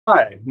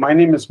Hi, my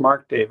name is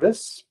Mark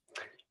Davis,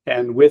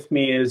 and with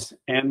me is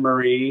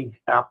Annemarie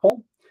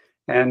Apple,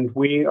 and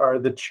we are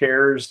the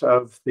chairs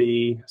of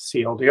the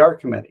CLDR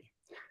committee.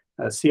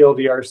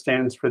 CLDR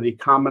stands for the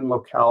Common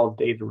Locale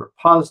Data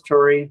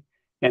Repository,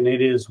 and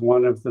it is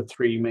one of the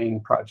three main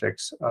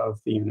projects of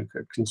the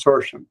Unicode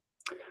Consortium.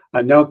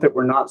 Note that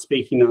we're not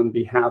speaking on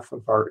behalf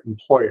of our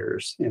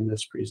employers in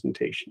this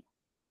presentation.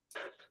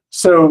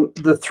 So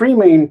the three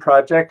main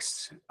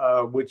projects,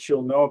 which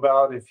you'll know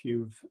about if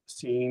you've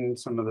seen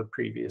some of the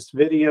previous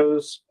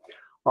videos,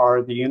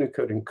 are the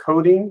Unicode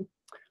encoding,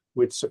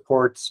 which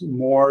supports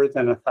more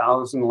than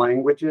 1,000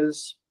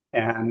 languages,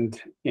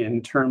 and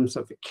in terms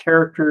of the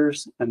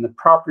characters and the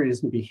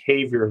properties and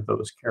behavior of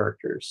those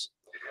characters.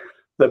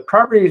 The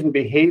properties and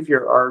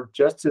behavior are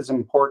just as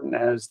important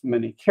as the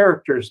many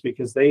characters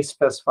because they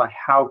specify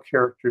how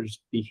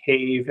characters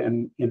behave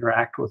and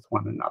interact with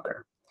one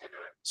another.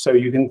 So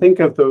you can think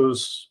of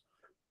those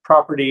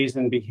properties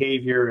and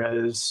behavior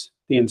as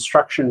the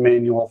instruction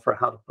manual for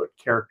how to put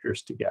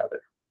characters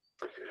together.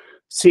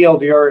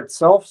 CLDR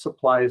itself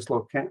supplies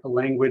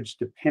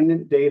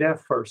language-dependent data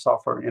for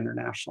software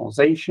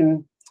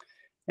internationalization,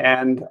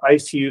 and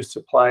ICU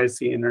supplies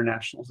the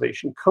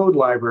internationalization code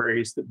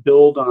libraries that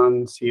build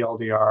on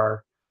CLDR,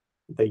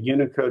 the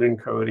Unicode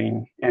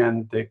encoding,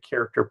 and the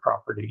character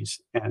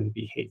properties and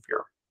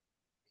behavior.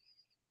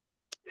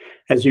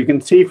 As you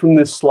can see from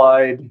this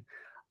slide,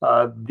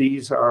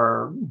 these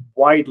are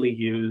widely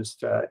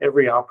used.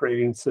 Every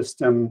operating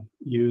system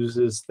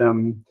uses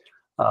them.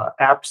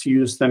 Apps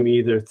use them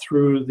either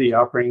through the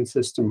operating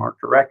system or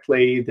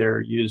directly.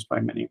 They're used by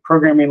many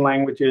programming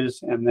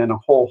languages, and then a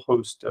whole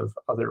host of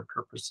other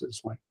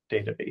purposes like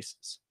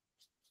databases.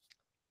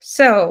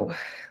 So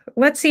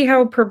let's see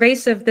how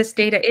pervasive this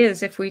data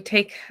is if we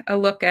take a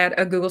look at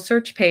a Google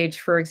search page,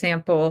 for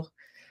example.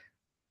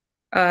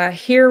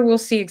 Here we'll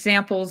see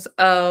examples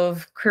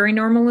of query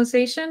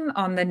normalization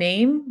on the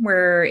name,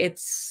 where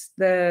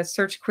the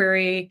search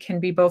query can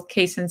be both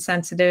case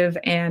insensitive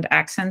and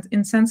accent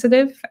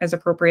insensitive as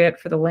appropriate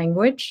for the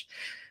language.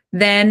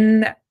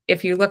 Then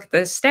if you look at the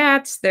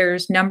stats,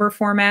 there's number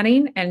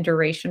formatting and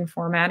duration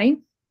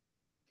formatting.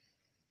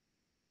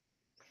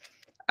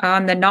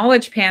 On the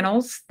knowledge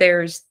panels,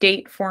 there's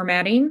date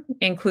formatting,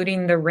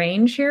 including the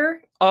range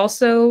here.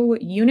 Also,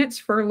 units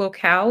for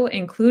locale,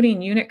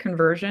 including unit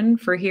conversion.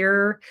 For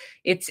here,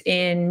 it's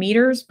in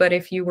meters, but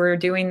if you were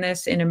doing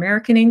this in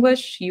American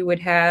English, you would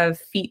have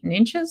feet and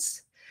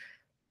inches.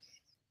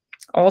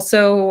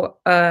 Also,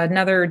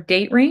 another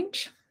date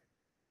range.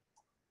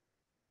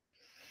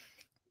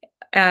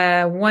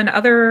 One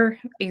other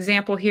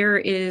example here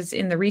is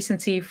in the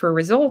recency for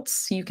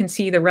results. You can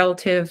see the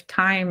relative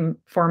time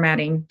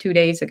formatting 2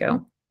 days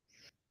ago.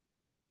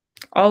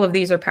 All of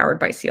these are powered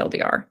by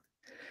CLDR.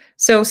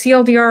 So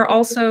CLDR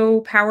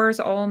also powers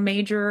all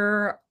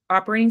major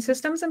operating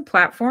systems and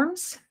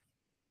platforms.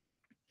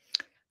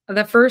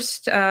 The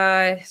first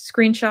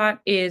screenshot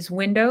is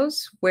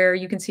Windows, where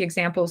you can see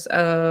examples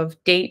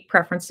of date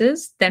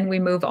preferences. Then we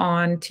move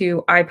on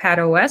to iPad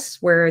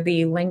OS, where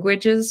the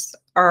languages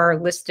are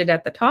listed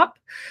at the top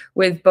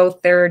with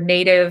both their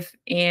native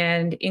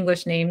and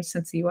English names,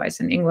 since the UI is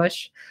in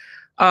English.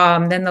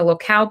 Then the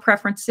locale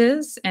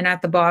preferences, and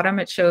at the bottom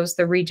it shows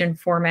the region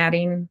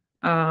formatting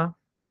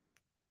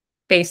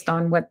based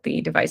on what the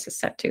device is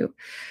set to.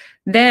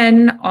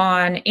 Then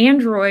on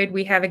Android,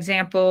 we have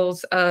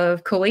examples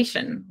of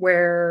collation,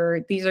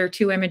 where these are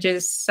two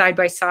images side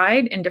by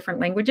side in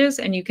different languages,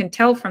 and you can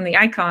tell from the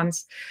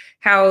icons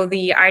how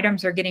the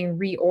items are getting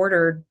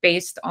reordered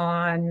based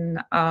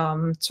on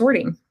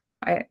sorting,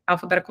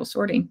 alphabetical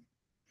sorting.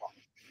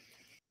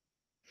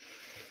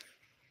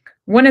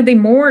 One of the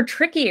more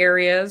tricky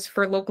areas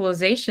for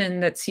localization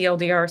that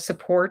CLDR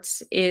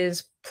supports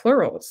is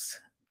plurals.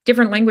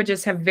 Different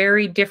languages have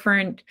very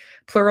different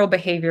plural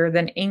behavior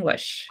than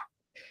English.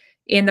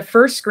 In the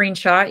first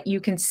screenshot, you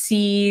can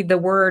see the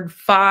word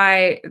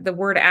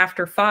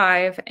after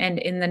five, and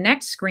in the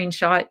next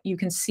screenshot, you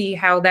can see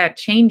how that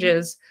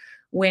changes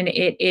when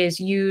it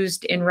is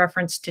used in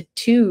reference to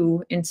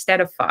 2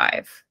 instead of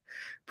 5.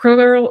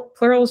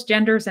 Plurals,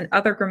 genders, and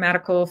other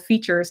grammatical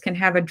features can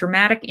have a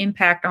dramatic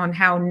impact on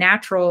how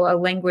natural a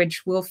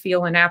language will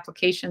feel in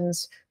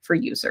applications for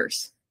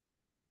users.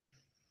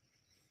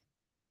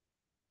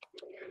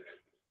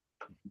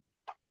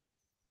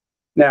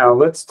 Now,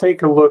 let's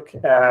take a look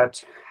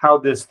at how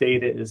this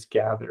data is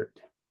gathered.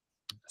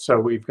 So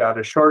we've got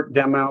a short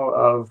demo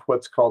of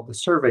what's called the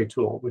survey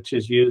tool, which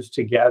is used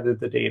to gather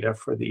the data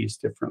for these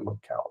different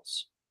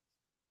locales.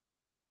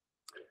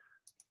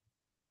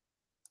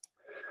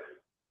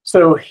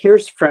 So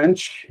here's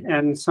French,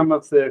 and some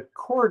of the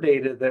core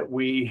data that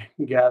we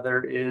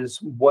gather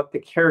is what the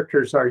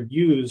characters are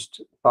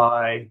used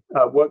by,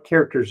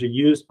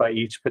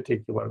 each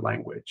particular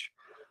language.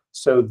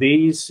 So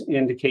these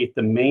indicate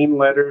the main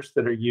letters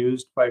that are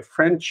used by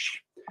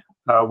French.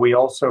 We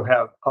also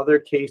have other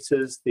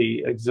cases,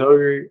 the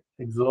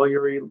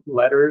auxiliary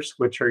letters,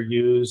 which are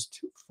used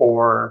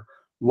for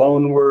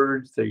loan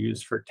words. They're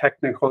used for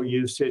technical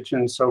usage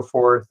and so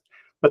forth.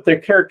 But they're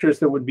characters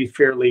that would be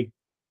fairly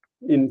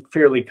in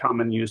fairly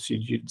common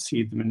usage. You'd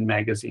see them in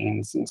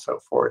magazines and so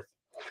forth.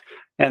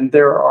 And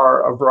there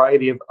are a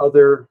variety of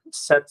other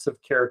sets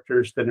of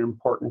characters that are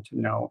important to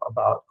know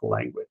about the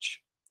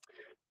language.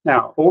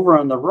 Now, over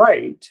on the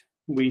right,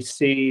 we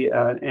see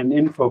an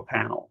info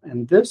panel.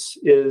 And this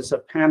is a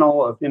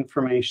panel of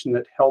information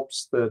that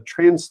helps the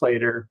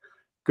translator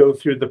go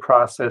through the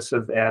process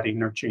of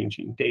adding or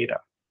changing data.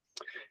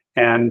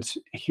 And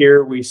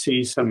here we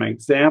see some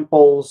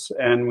examples,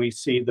 and we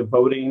see the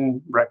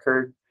voting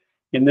record.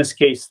 In this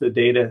case, the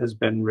data has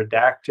been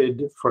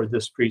redacted for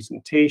this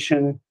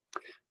presentation.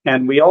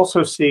 And we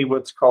also see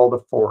what's called a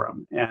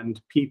forum,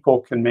 and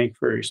people can make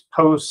various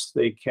posts.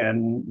 They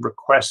can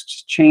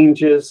request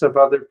changes of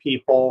other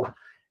people.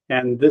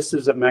 And this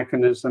is a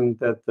mechanism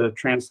that the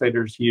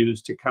translators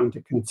use to come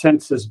to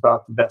consensus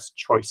about the best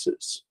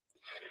choices.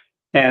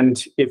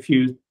 And if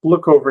you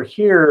look over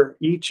here,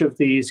 each of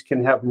these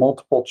can have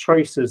multiple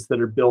choices that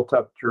are built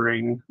up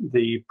during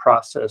the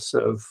process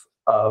of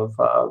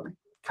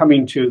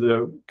coming to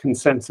the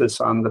consensus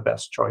on the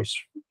best choice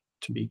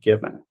to be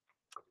given.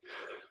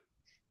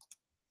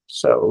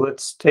 So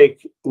let's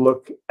take a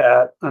look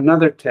at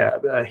another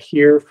tab.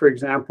 Here, for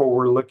example,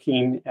 we're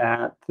looking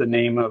at the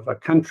name of a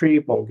country,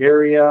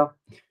 Bulgaria,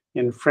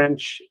 in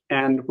French,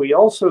 and we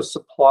also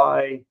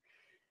supply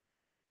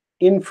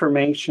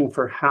information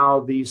for how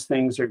these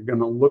things are going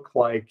to look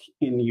like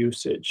in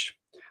usage.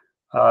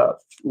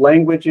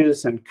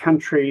 Languages and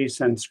countries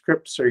and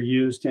scripts are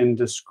used in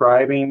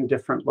describing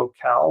different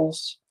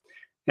locales.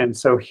 And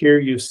so here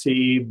you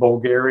see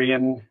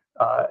Bulgarian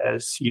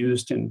as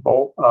used in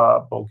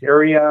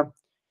Bulgaria.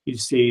 You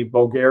see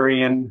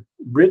Bulgarian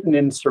written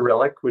in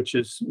Cyrillic, which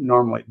is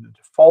normally the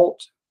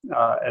default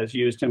as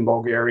used in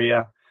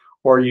Bulgaria,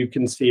 or you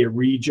can see a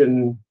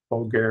region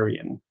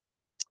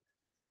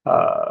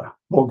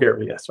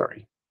Bulgaria,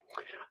 sorry.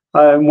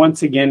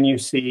 Once again, you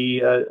see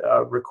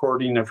a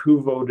recording of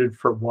who voted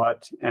for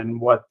what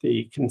and what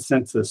the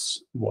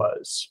consensus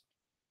was.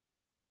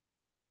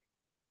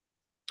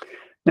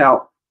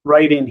 Now,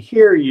 right in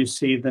here, you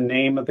see the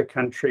name of the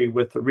country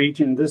with the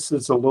region. This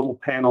is a little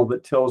panel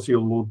that tells you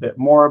a little bit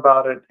more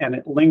about it, and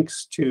it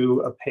links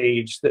to a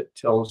page that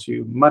tells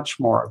you much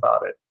more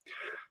about it.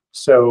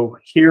 So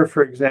here,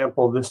 for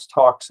example, this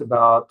talks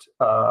about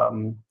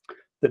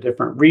the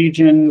different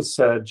regions,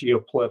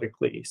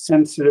 geopolitically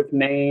sensitive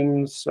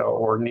names,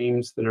 or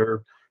names that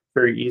are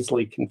very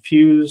easily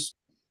confused.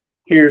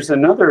 Here's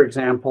another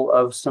example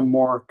of some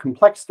more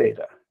complex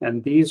data,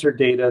 and these are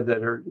data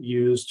that are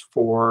used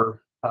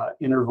for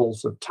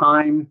intervals of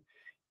time.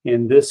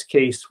 In this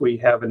case, we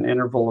have an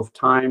interval of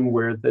time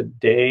where the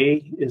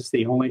day is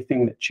the only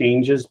thing that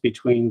changes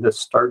between the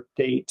start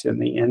date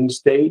and the end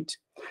date.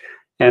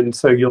 And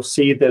so you'll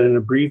see that an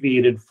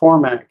abbreviated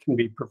format can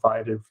be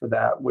provided for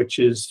that, which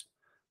is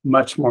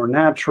much more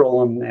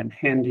natural and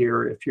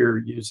handier if you're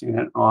using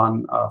it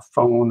on a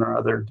phone or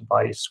other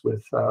device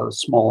with a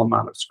small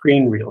amount of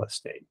screen real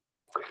estate.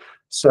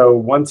 So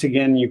once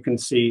again, you can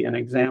see an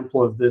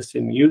example of this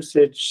in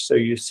usage. So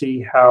you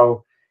see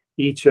how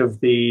each of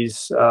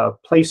these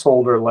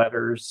placeholder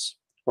letters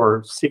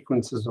or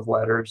sequences of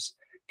letters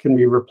can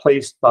be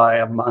replaced by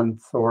a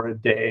month or a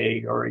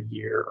day or a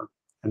year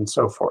and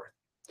so forth.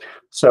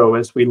 So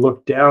as we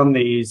look down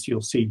these,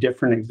 you'll see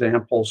different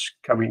examples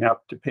coming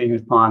up depending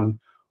upon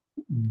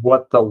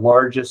what the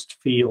largest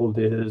field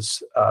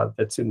is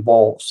that's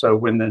involved. So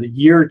when the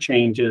year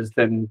changes,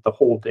 then the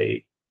whole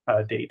date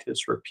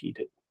is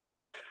repeated.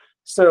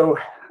 So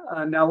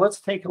now let's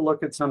take a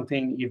look at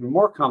something even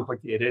more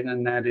complicated,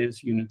 and that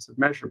is units of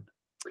measurement.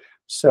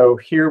 So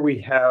here we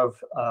have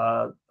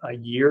a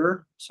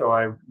year. So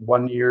I have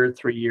 1 year,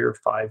 3 year,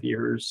 5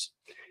 years.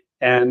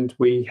 And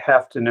we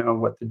have to know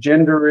what the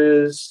gender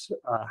is,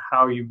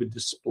 how you would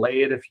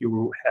display it if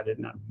you had it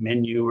in a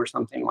menu or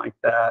something like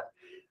that,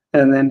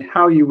 and then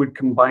how you would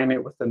combine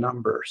it with a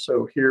number.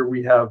 So here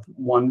we have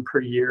 1 per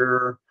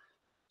year,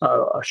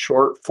 a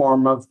short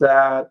form of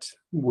that.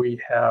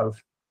 We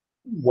have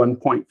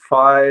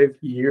 1.5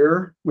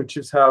 year, which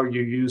is how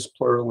you use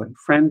plural in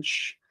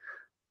French.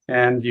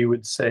 And you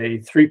would say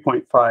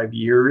 3.5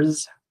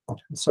 years,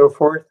 and so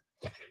forth.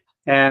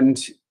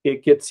 And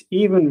it gets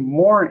even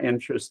more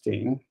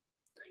interesting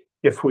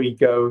if we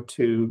go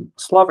to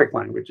Slavic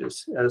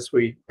languages. As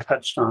we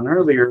touched on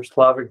earlier,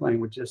 Slavic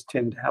languages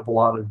tend to have a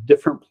lot of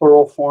different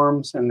plural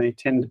forms, and they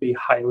tend to be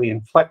highly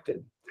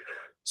inflected.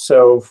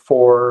 So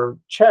for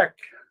Czech,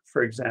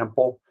 for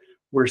example,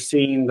 we're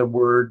seeing the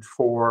word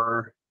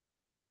for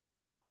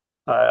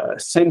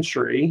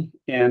century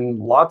in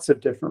lots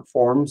of different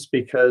forms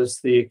because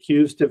the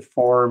accusative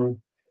form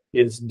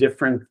is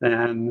different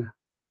than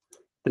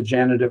the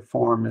genitive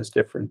form is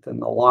different than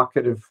the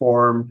locative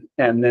form,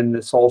 and then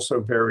this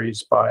also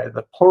varies by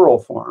the plural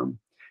form.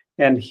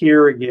 And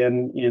here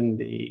again in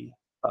the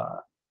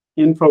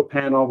info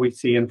panel, we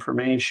see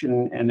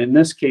information, and in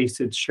this case,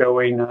 it's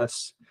showing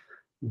us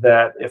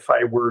that if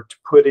I were to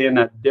put in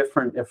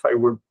if I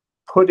would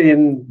put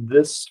in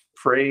this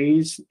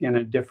phrase in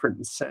a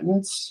different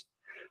sentence,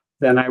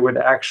 then I would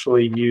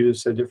actually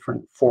use a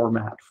different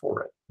format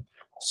for it.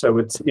 So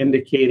it's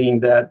indicating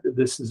that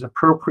this is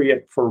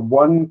appropriate for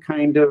one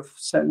kind of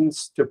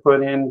sentence to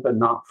put in, but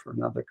not for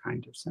another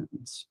kind of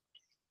sentence.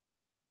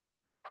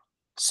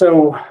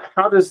 So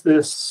how does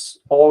this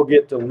all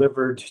get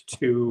delivered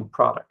to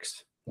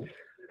products?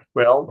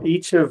 Well,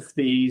 each of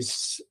the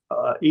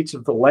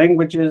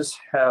languages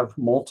have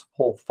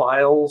multiple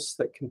files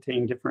that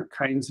contain different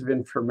kinds of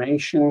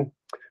information.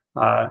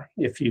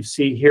 If you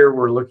see here,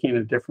 we're looking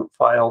at different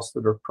files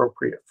that are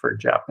appropriate for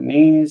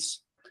Japanese.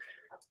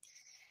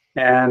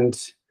 And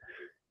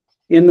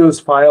in those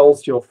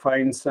files, you'll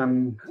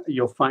find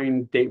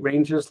date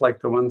ranges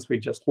like the ones we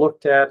just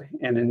looked at.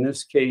 And in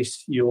this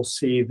case, you'll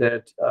see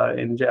that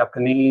in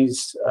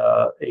Japanese,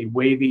 a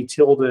wavy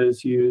tilde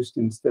is used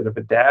instead of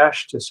a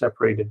dash to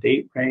separate a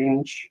date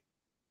range.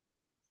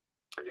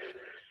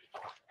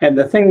 And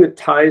the thing that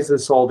ties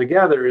this all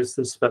together is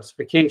the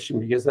specification,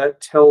 because that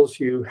tells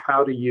you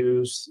how to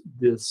use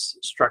this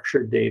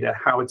structured data,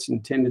 how it's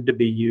intended to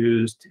be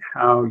used,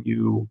 how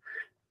you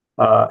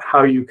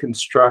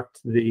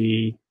construct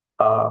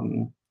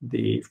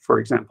for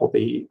example,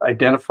 the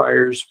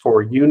identifiers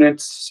for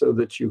units so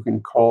that you can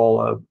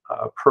call a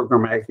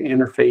programmatic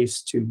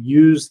interface to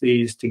use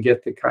these to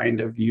get the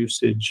kind of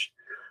usage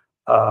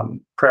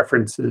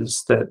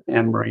preferences that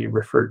Annemarie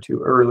referred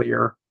to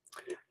earlier.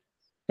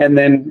 And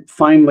then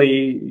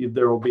finally,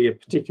 there will be a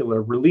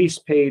particular release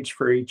page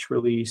for each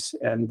release,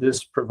 and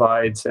this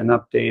provides an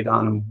update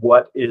on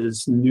what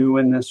is new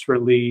in this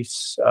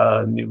release,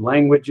 new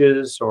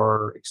languages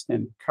or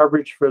extended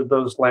coverage for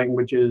those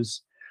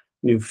languages,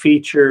 new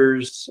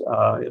features.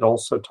 It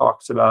also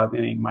talks about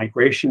any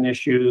migration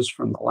issues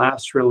from the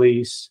last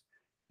release,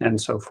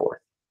 and so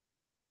forth.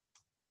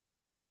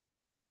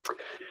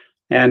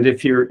 And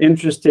if you're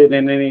interested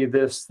in any of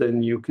this,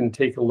 then you can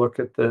take a look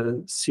at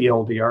the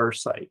CLDR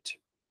site.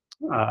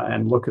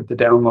 And look at the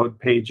download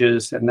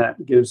pages, and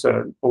that gives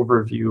an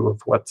overview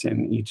of what's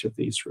in each of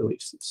these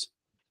releases.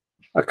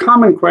 A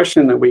common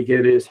question that we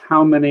get is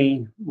how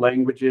many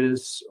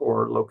languages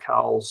or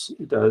locales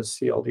does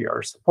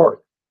CLDR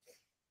support?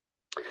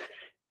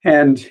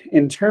 And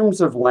in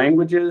terms of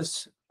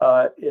languages,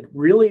 it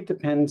really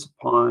depends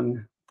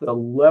upon the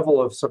level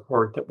of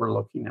support that we're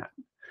looking at.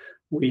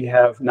 We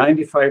have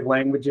 95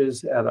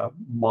 languages at a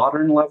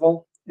modern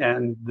level,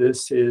 and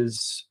this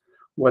is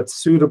what's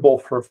suitable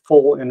for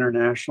full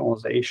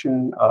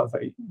internationalization of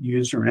a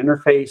user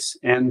interface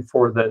and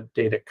for the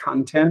data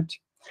content.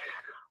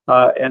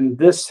 And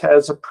this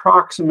has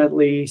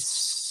approximately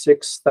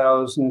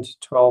 6,000 to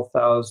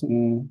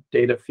 12,000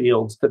 data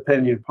fields,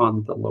 depending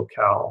upon the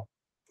locale.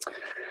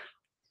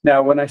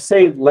 Now, when I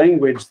say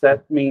language,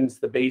 that means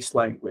the base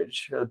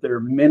language. There are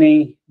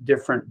many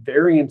different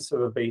variants of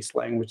a base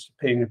language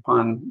depending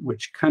upon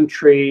which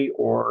country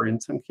or,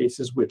 in some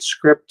cases, which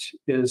script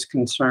is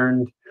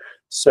concerned.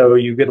 So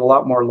you get a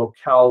lot more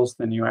locales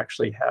than you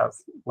actually have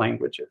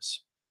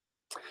languages.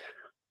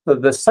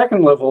 The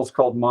second level is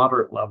called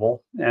moderate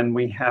level, and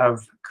we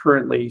have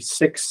currently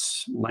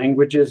 6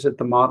 languages at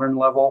the modern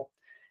level.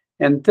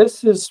 And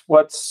this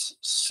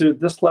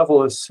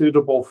level is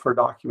suitable for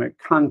document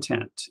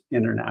content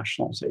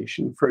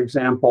internationalization. For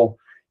example,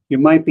 you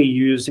might be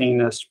using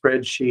a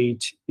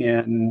spreadsheet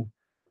in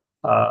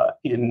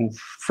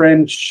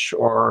French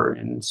or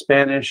in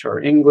Spanish or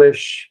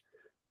English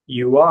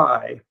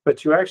UI,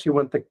 but you actually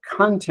want the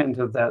content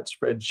of that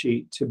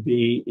spreadsheet to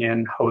be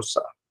in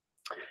HOSA.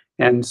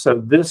 And so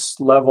this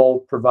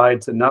level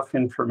provides enough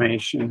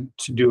information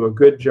to do a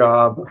good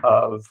job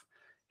of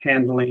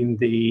handling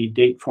the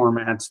date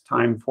formats,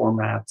 time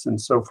formats,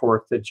 and so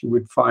forth that you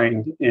would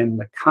find in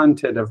the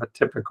content of a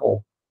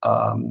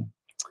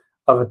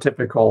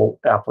typical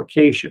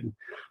application,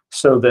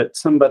 so that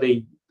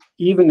somebody,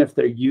 even if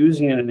they're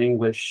using an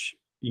English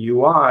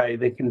UI,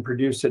 they can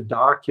produce a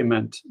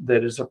document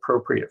that is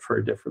appropriate for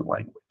a different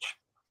language.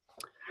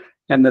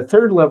 And the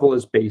third level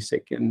is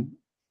basic, and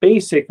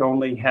basic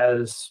only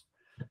has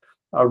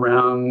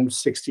around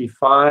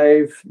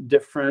 65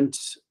 different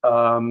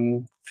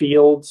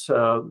fields.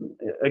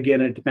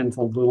 Again, it depends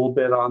a little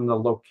bit on the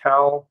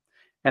locale.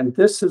 And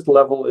this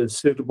level is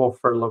suitable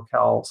for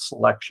locale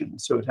selection.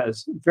 So it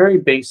has very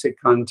basic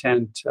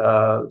content,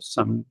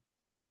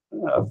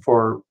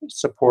 for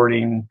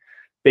supporting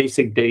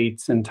basic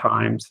dates and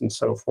times and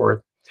so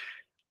forth.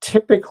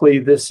 Typically,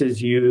 this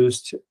is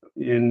used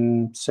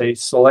in, say,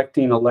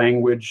 selecting a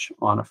language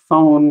on a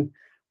phone,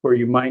 where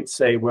you might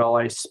say, well,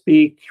 I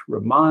speak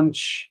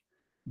Romansh,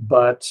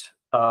 but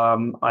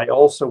I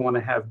also want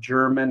to have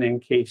German in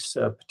case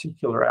a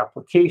particular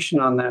application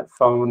on that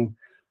phone,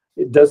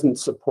 it doesn't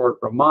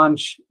support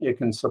Romansh, it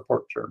can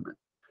support German.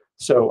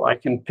 So I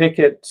can pick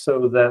it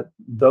so that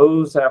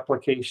those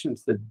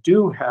applications that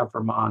do have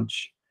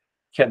Romansh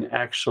can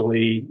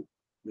actually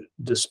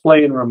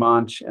display in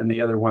Romansh, and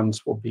the other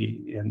ones will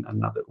be in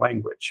another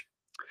language.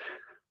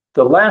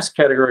 The last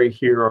category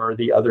here are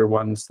the other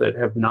ones that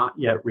have not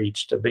yet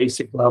reached a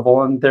basic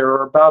level, and there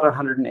are about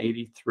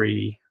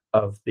 183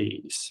 of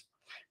these.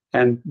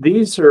 And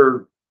these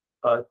are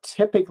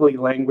typically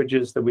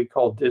languages that we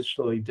call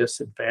digitally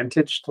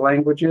disadvantaged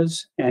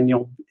languages, and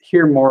you'll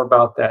hear more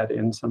about that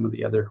in some of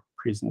the other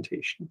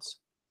presentations.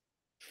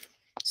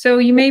 So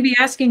you may be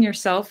asking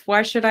yourself,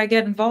 why should I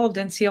get involved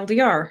in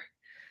CLDR?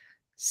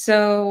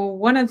 So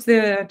one of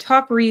the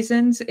top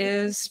reasons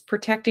is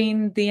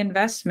protecting the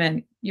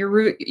investment.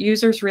 Your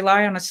users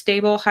rely on a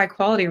stable,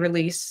 high-quality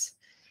release,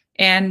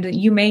 and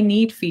you may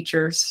need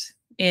features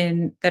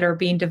that are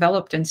being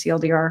developed in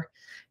CLDR.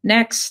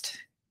 Next,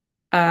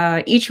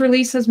 each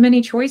release has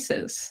many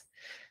choices: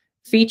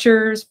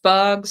 features,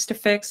 bugs to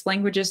fix,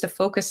 languages to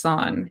focus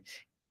on.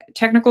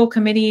 Technical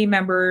committee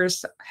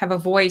members have a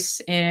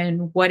voice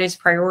in what is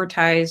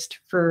prioritized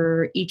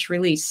for each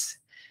release.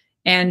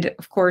 And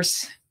of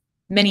course,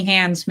 many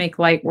hands make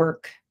light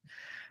work.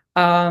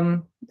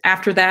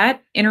 After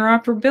that,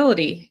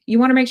 interoperability. You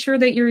want to make sure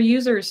that your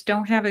users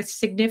don't have a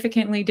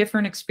significantly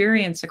different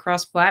experience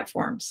across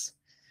platforms.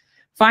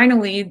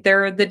 Finally,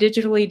 there are the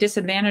digitally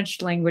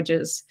disadvantaged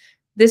languages.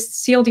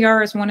 This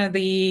CLDR is one of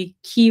the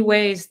key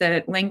ways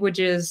that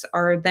languages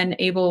are then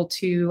able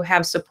to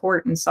have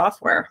support in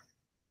software.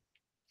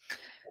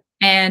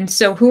 And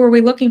so who are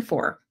we looking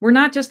for? We're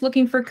not just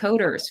looking for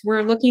coders.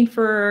 We're looking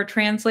for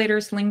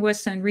translators,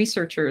 linguists, and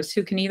researchers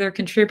who can either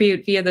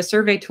contribute via the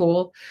survey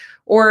tool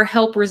or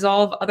help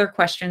resolve other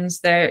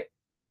questions that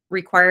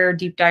require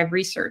deep dive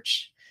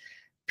research.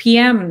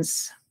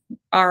 PMs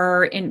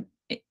are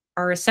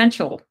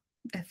essential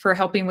for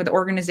helping with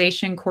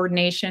organization,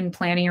 coordination,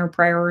 planning, and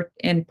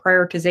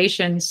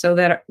prioritization so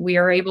that we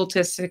are able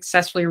to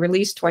successfully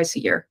release twice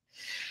a year.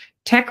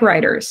 Tech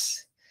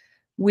writers.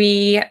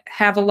 We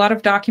have a lot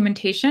of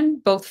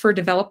documentation, both for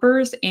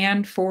developers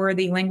and for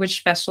the language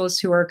specialists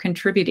who are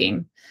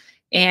contributing.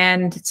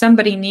 And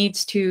somebody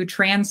needs to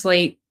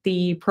translate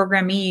the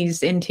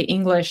programmees into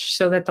English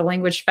so that the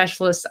language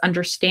specialists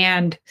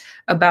understand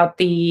about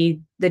the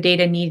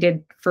data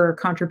needed for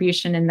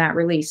contribution in that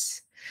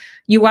release.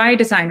 UI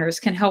designers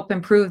can help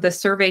improve the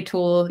survey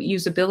tool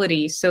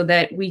usability so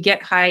that we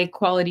get high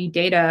quality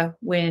data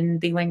when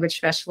the language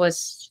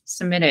specialists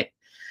submit it.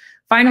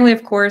 Finally,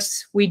 of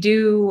course, we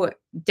do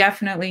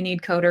definitely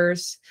need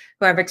coders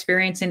who have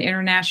experience in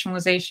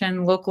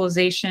internationalization,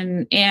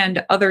 localization,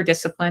 and other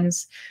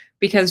disciplines,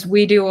 because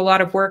we do a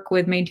lot of work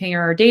with maintaining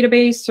our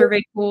database,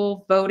 survey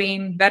tool,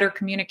 voting, better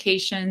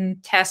communication,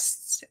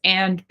 tests,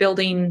 and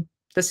building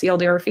the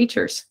CLDR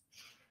features.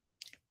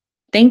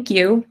 Thank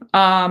you.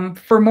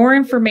 For more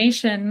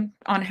information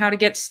on how to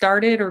get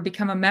started or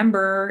become a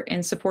member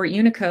and support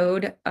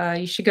Unicode,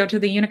 you should go to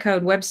the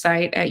Unicode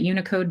website at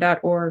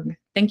unicode.org.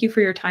 Thank you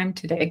for your time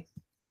today.